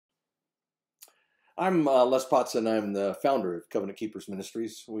I'm Les Potson. I'm the founder of Covenant Keepers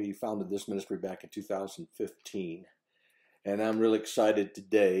Ministries. We founded this ministry back in 2015, and I'm really excited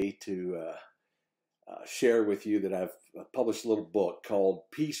today to share with you that I've published a little book called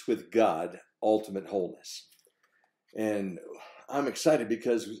Peace with God, Ultimate Wholeness. And I'm excited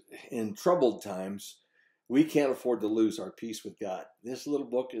because in troubled times, we can't afford to lose our peace with God. This little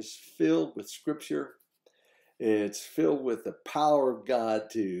book is filled with scripture. It's filled with the power of God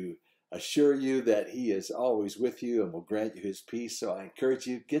to assure you that He is always with you and will grant you His peace. So I encourage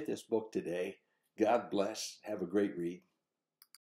you, get this book today. God bless. Have a great read.